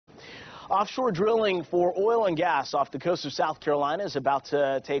Offshore drilling for oil and gas off the coast of South Carolina is about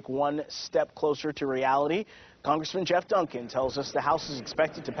to take one step closer to reality. Congressman Jeff Duncan tells us the House is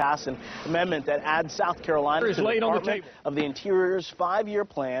expected to pass an amendment that adds South Carolina to the Department of the Interior's 5-year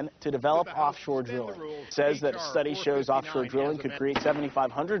plan to develop offshore drilling. It says that a study shows offshore drilling could create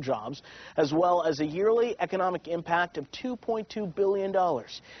 7,500 jobs, as well as a yearly economic impact of $2.2 billion.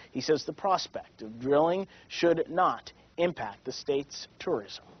 He says the prospect of drilling should not impact the state's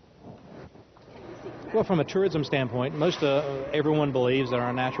tourism. Well, from a tourism standpoint, everyone believes that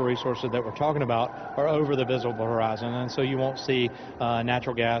our natural resources that we're talking about are over the visible horizon, and so you won't see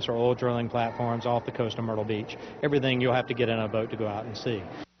natural gas or oil drilling platforms off the coast of Myrtle Beach. Everything you'll have to get in a boat to go out and see.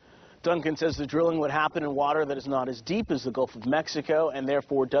 Duncan says the drilling would happen in water that is not as deep as the Gulf of Mexico and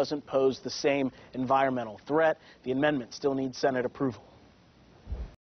therefore doesn't pose the same environmental threat. The amendment still needs Senate approval.